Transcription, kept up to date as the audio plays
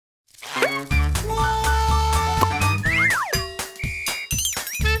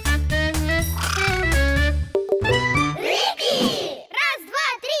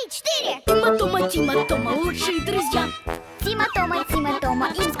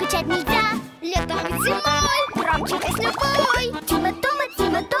Скучать нельзя, летом и зимой, громче песню пой. Тима,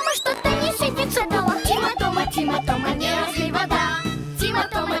 Тома, что-то не сидится дома. Тима, Тома, не разлей вода. Тима,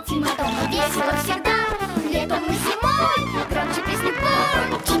 Тома, весело всегда, летом и зимой, громче песню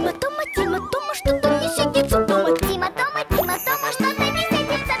пой. Тима, Тома, что-то не сидится дома. Тима, Тома, что-то не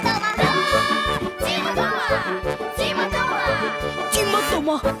сидится дома. Тима,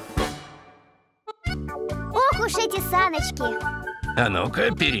 Тома. Ох уж эти саночки. А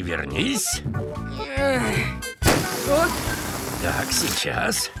ну-ка, перевернись. Так,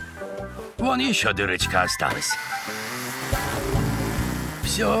 сейчас. Вон еще дырочка осталась.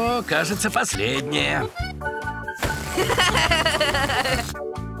 Все, кажется, последнее.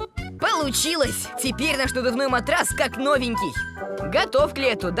 Получилось! Теперь наш надувной матрас как новенький. Готов к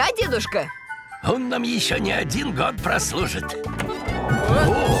лету, да, дедушка? Он нам еще не 1 год прослужит.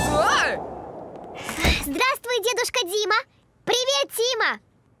 Здравствуй, дедушка Дима. Привет, Тима.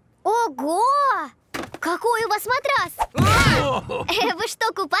 Ого! Какой у вас матрас? Вы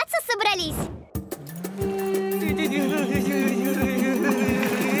что, купаться собрались?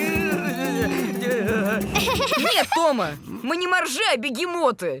 Нет, Тома, мы не моржи, а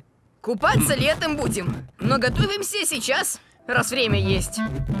бегемоты. Купаться летом будем, но готовимся сейчас, раз время есть.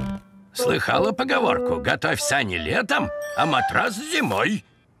 Слыхала поговорку: готовь сани летом, а матрас зимой.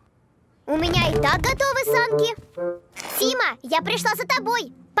 У меня и так готовы санки. Тима, я пришла за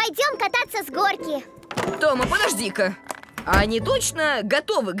тобой. Пойдем кататься с горки. Тома, подожди-ка. А они точно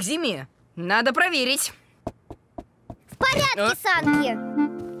готовы к зиме? Надо проверить. В порядке, санки.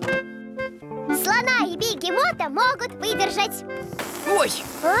 Слона и бегемота могут выдержать. Ой!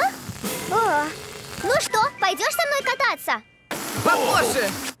 Ну что, пойдешь со мной кататься? Попозже.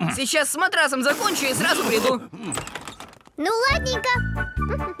 Сейчас с матрасом закончу и сразу приду. Ну, ладненько.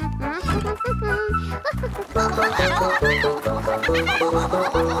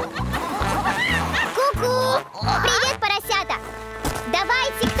 Ку-ку! Привет, поросята!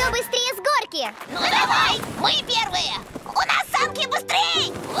 Давайте, кто быстрее с горки? Ну давай, мы первые! У нас санки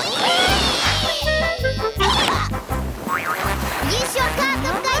быстрей! Еще как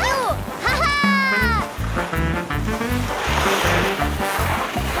обгоню! Ха-ха!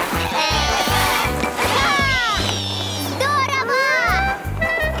 Здорово!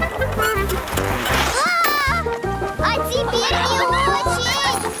 А теперь не очень!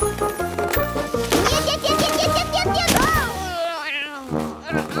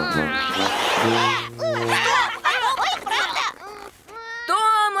 Нет!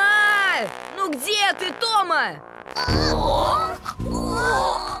 Тома! Ну где ты, Тома?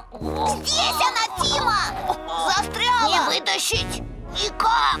 Здесь она, Тима! Застряла! Не вытащить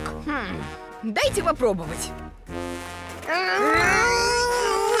никак! Дайте попробовать.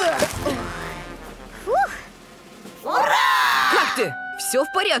 Ура! Как ты? Все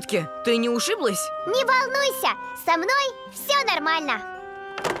в порядке? Ты не ушиблась? Не волнуйся, со мной все нормально.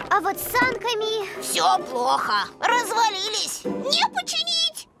 А вот с санками... Все плохо, развалились. Не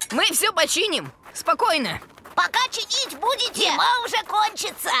починить. Мы все починим. Спокойно. Пока чинить будете, зима уже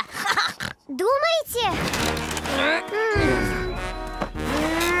кончится. Думаете?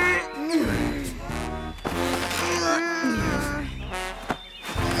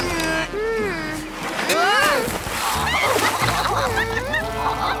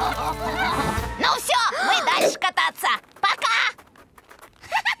 Ну все, мы дальше кататься. Пока.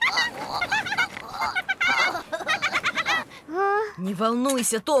 Не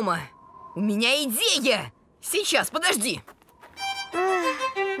волнуйся, Тома. У меня идея. Сейчас, подожди.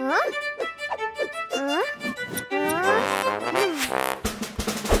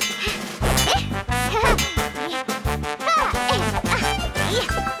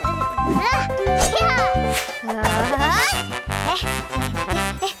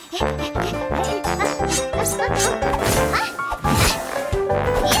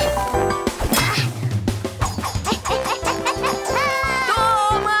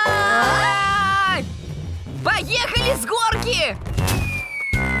 Тома! Поехали с горки!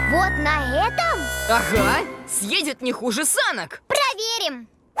 Вот на этом? Ага, съедет не хуже санок. Проверим.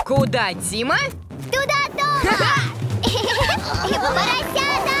 Куда, Тима? Туда, Тома!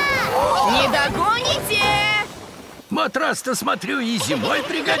 Поросята! Не догоните! Матрас-то, смотрю, и зимой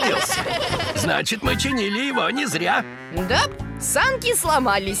пригодился. Значит, мы чинили его не зря. Да, санки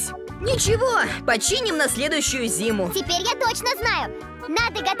сломались. Ничего, починим на следующую зиму. Теперь я точно знаю.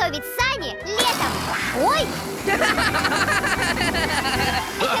 Надо готовить сани летом. Ой!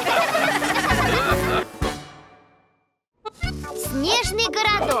 Снежный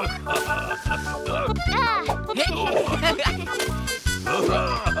городок.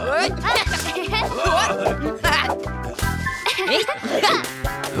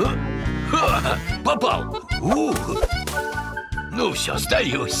 Попал. Ну все,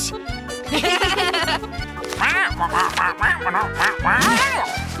 сдаюсь.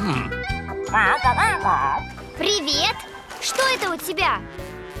 Привет! Что это у тебя?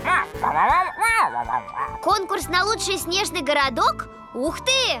 Конкурс на лучший снежный городок? Ух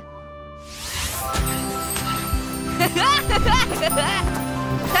ты!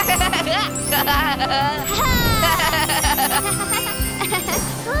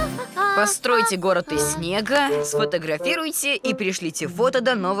 Постройте город из снега, сфотографируйте и пришлите фото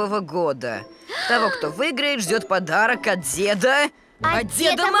до Нового года. Того, кто выиграет, ждет подарок от Деда... От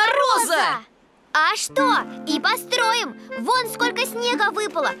Деда Мороза! А что? И построим! Вон сколько снега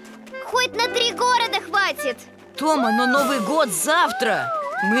выпало! Хоть на 3 города хватит! Тома, но Новый год завтра!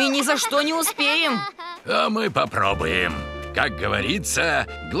 Мы ни за что не успеем! А мы попробуем. Как говорится,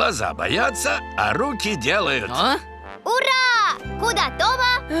 глаза боятся, а руки делают. А? Ура! Куда,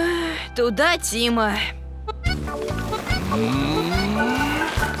 Тома? Туда, Тима.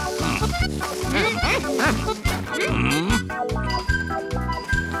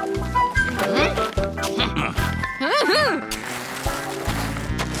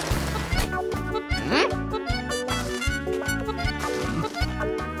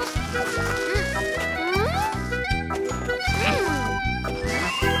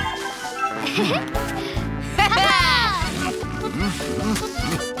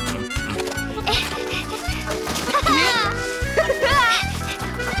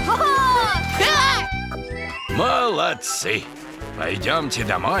 Молодцы! Пойдемте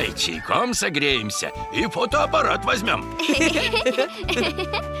домой, чайком согреемся и фотоаппарат возьмем.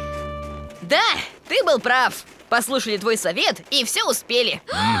 Да, ты был прав. Послушали твой совет и все успели.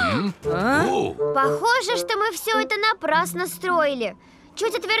 Похоже, что мы все это напрасно строили.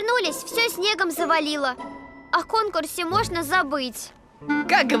 Чуть отвернулись, все снегом завалило. О конкурсе можно забыть.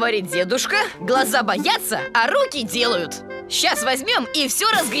 Как говорит дедушка, глаза боятся, а руки делают. Сейчас возьмем и все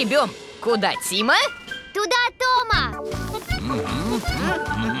разгребем. Куда, Тима? Туда, Тома!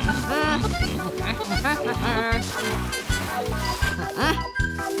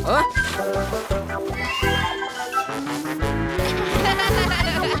 О?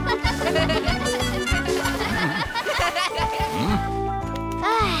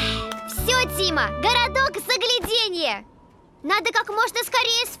 Все, Тима, городок загляденье. Надо как можно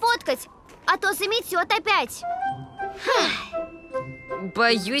скорее сфоткать, а то заметет опять.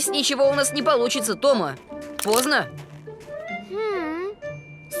 Боюсь, ничего у нас не получится, Тома. Поздно.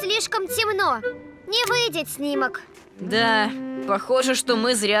 Слишком темно. Не выйдет снимок. Да, похоже, что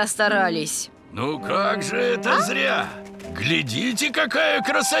мы зря старались. Ну как же это зря? Глядите, какая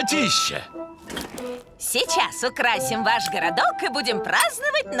красотища! Сейчас украсим ваш городок и будем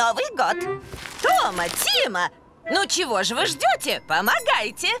праздновать Новый год. Тома, Тима, ну чего же вы ждете?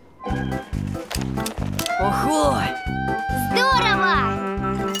 Помогайте! Ого! Здорово!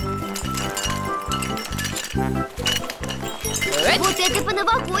 Вот это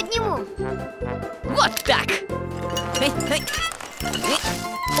по-новогоднему. Вот так!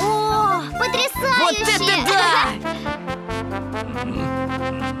 О, потрясающе! Вот это да!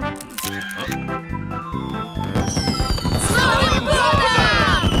 С Новым годом!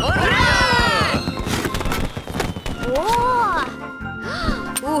 Ура! О!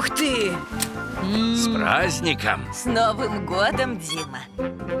 Ух ты! С праздником! С Новым годом, Дима!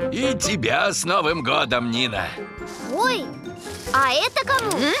 И тебя с Новым годом, Нина! Ой, а это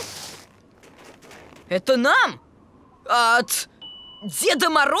кому? Это нам? От Деда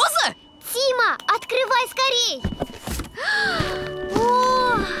Мороза? Тима, открывай скорей!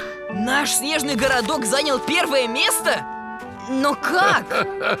 О! Наш снежный городок занял первое место? Но как?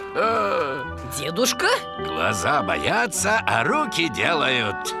 Дедушка? Глаза боятся, а руки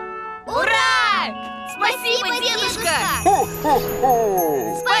делают. Ура! Спасибо, дедушка!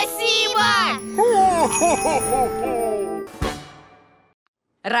 Спасибо!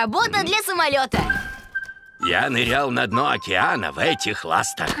 Работа для самолета. Я нырял на дно океана в этих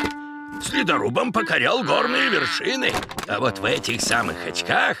ластах. С ледорубом покорял горные вершины. А вот в этих самых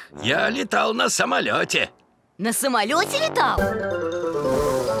очках я летал на самолете. На самолете летал?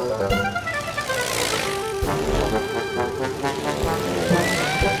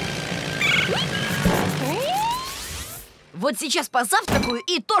 Вот сейчас позавтракаю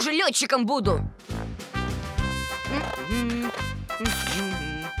и тоже летчиком буду.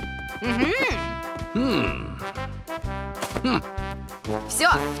 Все,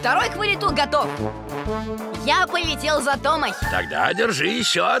 второй к вылету готов. Я полетел за Томой. Тогда держи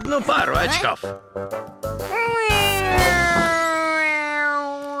еще одну пару очков.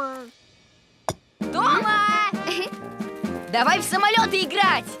 Тома! Давай в самолеты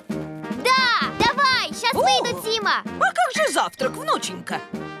играть! Да, давай, сейчас выйду, Тима. А как же завтрак, внученька?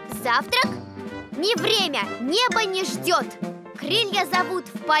 Завтрак? Не время, небо не ждет. Крылья зовут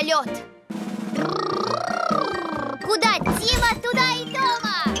в полет. Куда Тима, туда и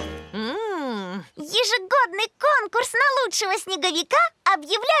Тома. Ежегодный конкурс на лучшего снеговика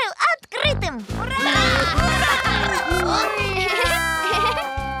объявляю открытым.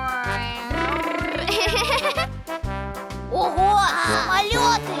 Ого,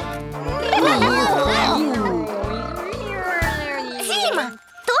 самолеты! Тима,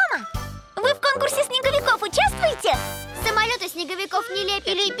 Тома, вы в конкурсе снеговиков участвуете? Самолеты снеговиков не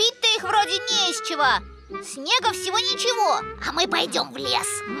лепят. Лепить-то их вроде не из чего. Снега всего ничего. А мы пойдем в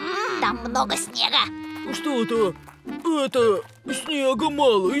лес. Там много снега. Что-то... Это... снега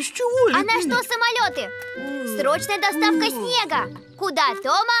мало. Из чего А лепить? на что самолеты? Срочная доставка снега. Куда,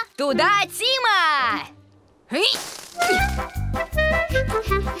 Тома? Туда, Тима!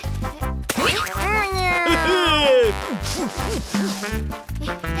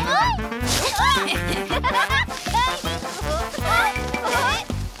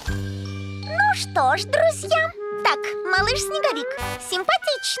 Ну что ж, друзья. Так, малыш-снеговик,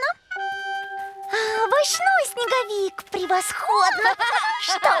 симпатично. Овощной снеговик, превосходно.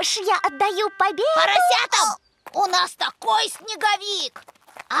 Что ж, я отдаю победу поросятам. У нас такой снеговик.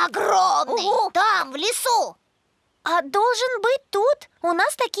 Огромный, там, в лесу. А должен быть тут. У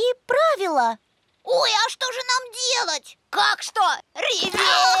нас такие правила. Ой, а что же нам делать? Как что? Реветь!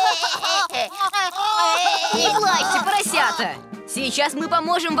 Не плачьте, поросята! Сейчас мы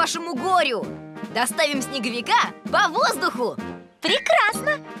поможем вашему горю. Доставим снеговика по воздуху.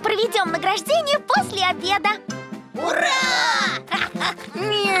 Прекрасно! Проведем награждение после обеда. Ура!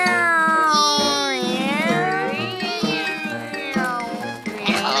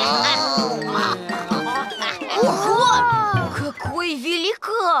 Ого! Какой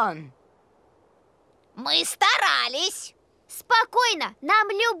великан! Мы старались. Спокойно, нам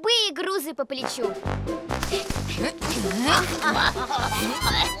любые грузы по плечу.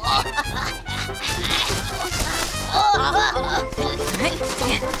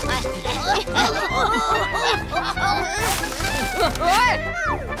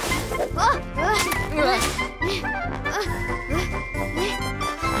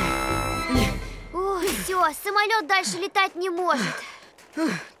 Все, самолет дальше летать не может.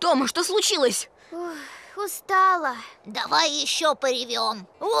 Тома, что случилось? Устала. Давай еще поревем.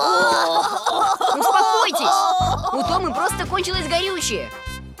 Успокойтесь! У Томы просто кончилось горючее.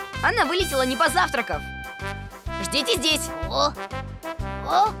 Она вылетела, не позавтракав. Ждите здесь.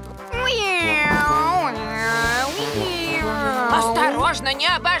 Осторожно, не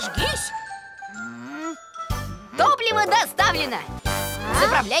обожгись! Топливо доставлено!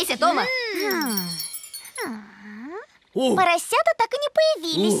 Заправляйся, Тома! Поросята так и не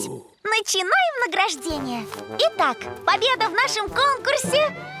появились. Начинаем награждение. Итак, победа в нашем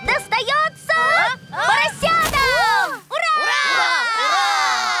конкурсе достается поросятам!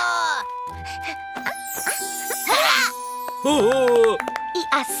 Ого! И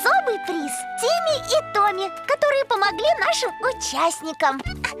особый приз Тиме и Томе, которые помогли нашим участникам.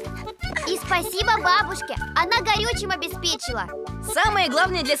 И спасибо бабушке, она горючим обеспечила. Самое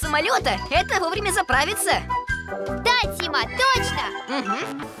главное для самолета – это вовремя заправиться. Да, Тима, точно!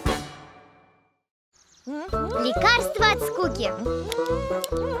 Лекарство от скуки.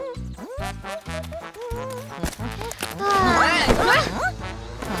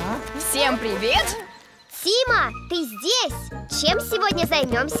 Всем привет! Тима, ты здесь? Чем сегодня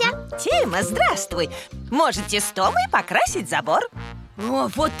займемся? Тима, здравствуй! Можете с Томой покрасить забор? О,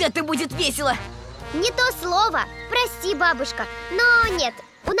 вот это будет весело! Не то слово. Прости, бабушка. Но нет,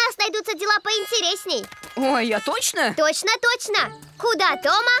 у нас найдутся дела поинтересней. Ой, я точно? Точно, точно. Куда,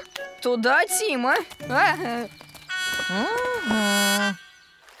 Тома? Туда, Тима. Ага.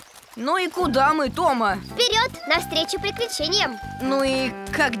 Ну и куда мы, Тома? Вперед, навстречу приключениям. Ну и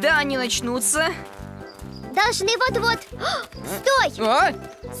когда они начнутся? Должны вот-вот. Стой! А?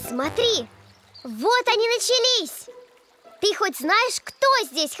 Смотри, вот они начались. Ты хоть знаешь, кто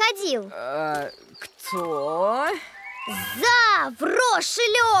здесь ходил? Кто?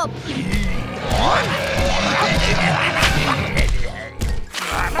 Заврошлеп!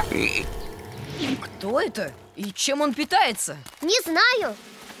 Кто это? И чем он питается? Не знаю,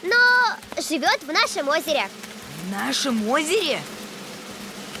 но живет в нашем озере. В нашем озере?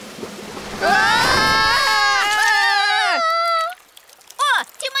 О,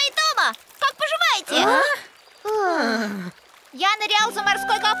 Тима и Тома, как поживаете? Я нырял за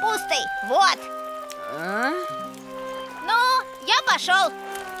морской капустой. Вот. Ну, я пошел.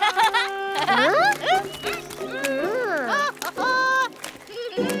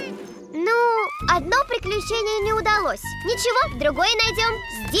 приключение не удалось. Ничего, другое найдем.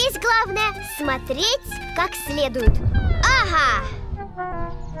 Здесь главное смотреть как следует. Ага.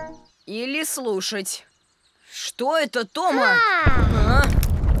 Или слушать. Что это, Тома?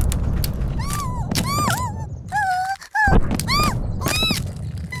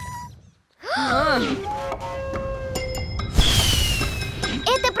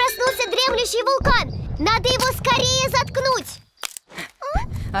 Это проснулся дремлющий вулкан. Надо его скорее заткнуть.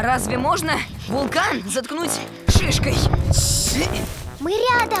 А разве можно вулкан заткнуть шишкой? Мы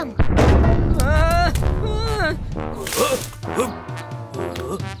рядом.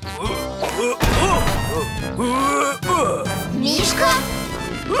 Мишка?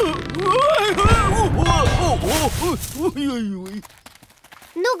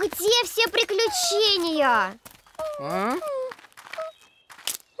 Ну где все приключения?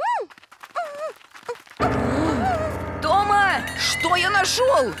 Тома, что я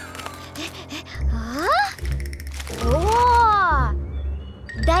нашел? О!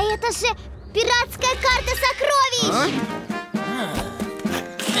 Да это же пиратская карта сокровищ!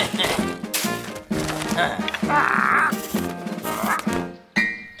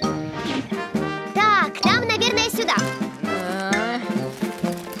 Так, нам, наверное, сюда.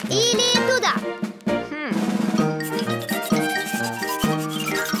 Или туда.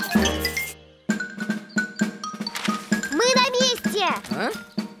 Мы на месте.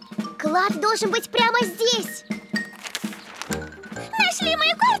 Клад должен быть прямо здесь. Нашли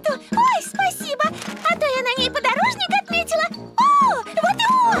мою карту! Ой, спасибо! А то я на ней подорожник отметила. О, вот и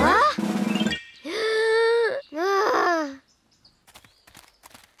он!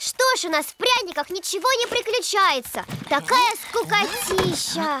 Что ж, у нас в пряниках ничего не приключается. Такая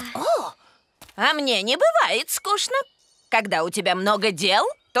скукотища. А мне не бывает скучно. Когда у тебя много дел,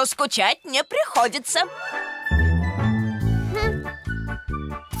 то скучать не приходится.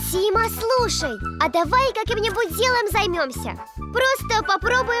 Тима, слушай, а давай каким-нибудь делом займемся. Просто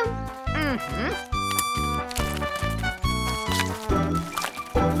попробуем.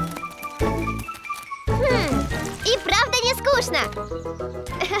 И правда не скучно.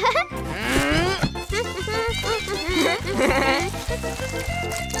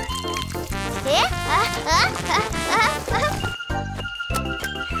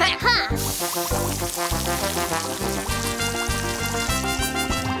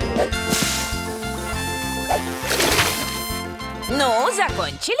 Ну,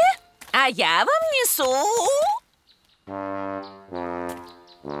 закончили? А я вам несу...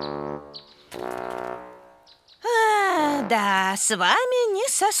 да, с вами не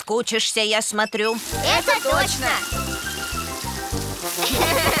соскучишься, я смотрю. Это точно!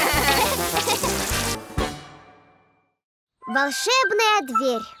 Волшебная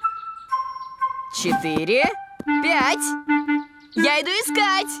дверь. 4, 5. Я иду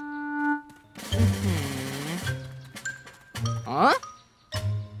искать.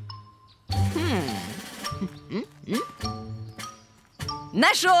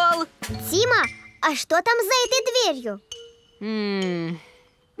 Нашел! Тима, а что там за этой дверью?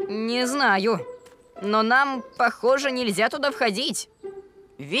 Не знаю. Но нам, похоже, нельзя туда входить.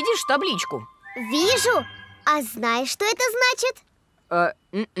 Видишь табличку? Вижу. А знаешь, что это значит?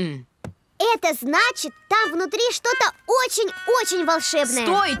 Это значит, там внутри что-то очень-очень волшебное.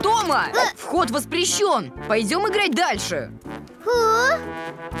 Стой, Тома! Вход воспрещен. Пойдем играть дальше.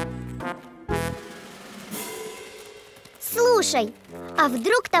 Слушай, а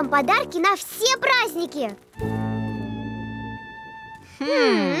вдруг там подарки на все праздники?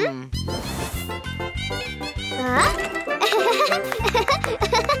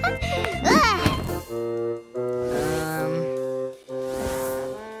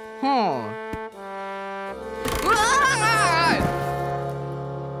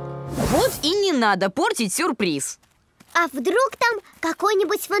 Вот и не надо портить сюрприз. А вдруг там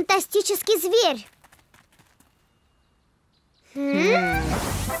какой-нибудь фантастический зверь?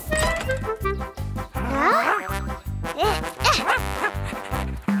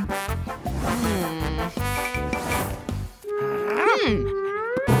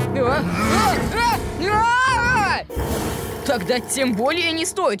 Тогда тем более не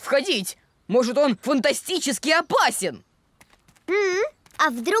стоит входить. Может, он фантастически опасен. А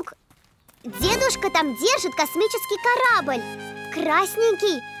вдруг дедушка там держит космический корабль?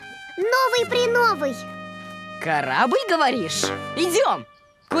 Красненький, новый-преновый. Корабль, говоришь? Идем.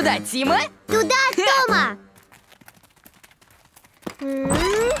 Куда, Тима? Туда, Тома.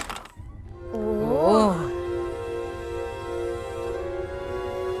 О.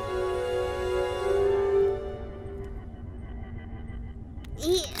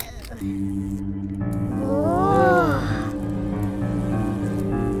 И...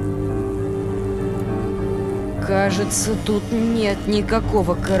 Кажется, тут нет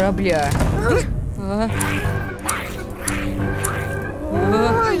никакого корабля. Ой!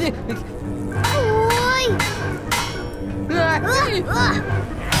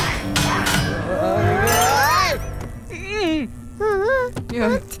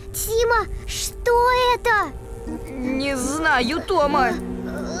 Тима, что это? Не знаю, Тома.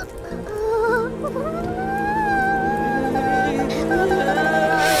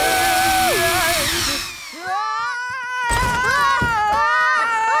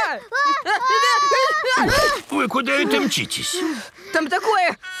 Вы куда это мчитесь? Там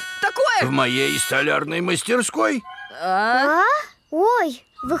такое! В моей столярной мастерской? Ой,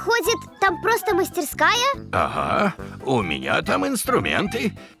 выходит, там просто мастерская? Ага, у меня там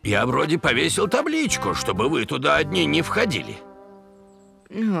инструменты. Я вроде повесил табличку, чтобы вы туда одни не входили.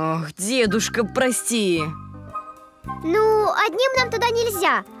 Ох, дедушка, прости. Ну, одним нам туда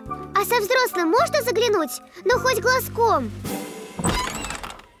нельзя. А со взрослым можно заглянуть? Ну, хоть глазком.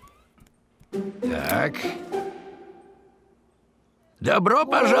 Так. Добро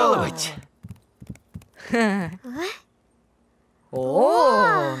пожаловать.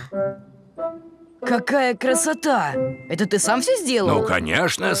 О! Какая красота! Это ты сам все сделал? Ну,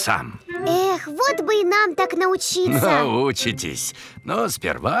 конечно, сам. Эх, вот бы и нам так научиться. Научитесь. Но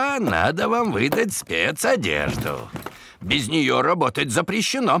сперва надо вам выдать спецодежду. Без нее работать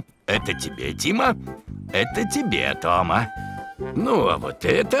запрещено. Это тебе, Тима. Это тебе, Тома. Ну, а вот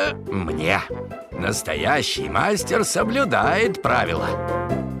это мне. Настоящий мастер соблюдает правила.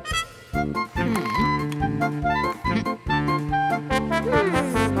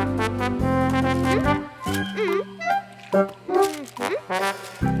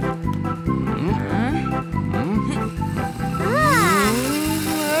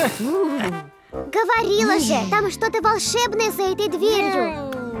 Говорила же, там что-то волшебное за этой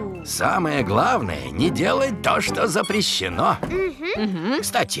дверью. Самое главное, не делать то, что запрещено.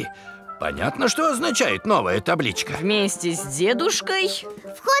 Кстати, понятно, что означает новая табличка? Вместе с дедушкой.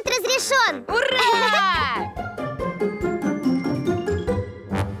 Вход разрешен. Ура!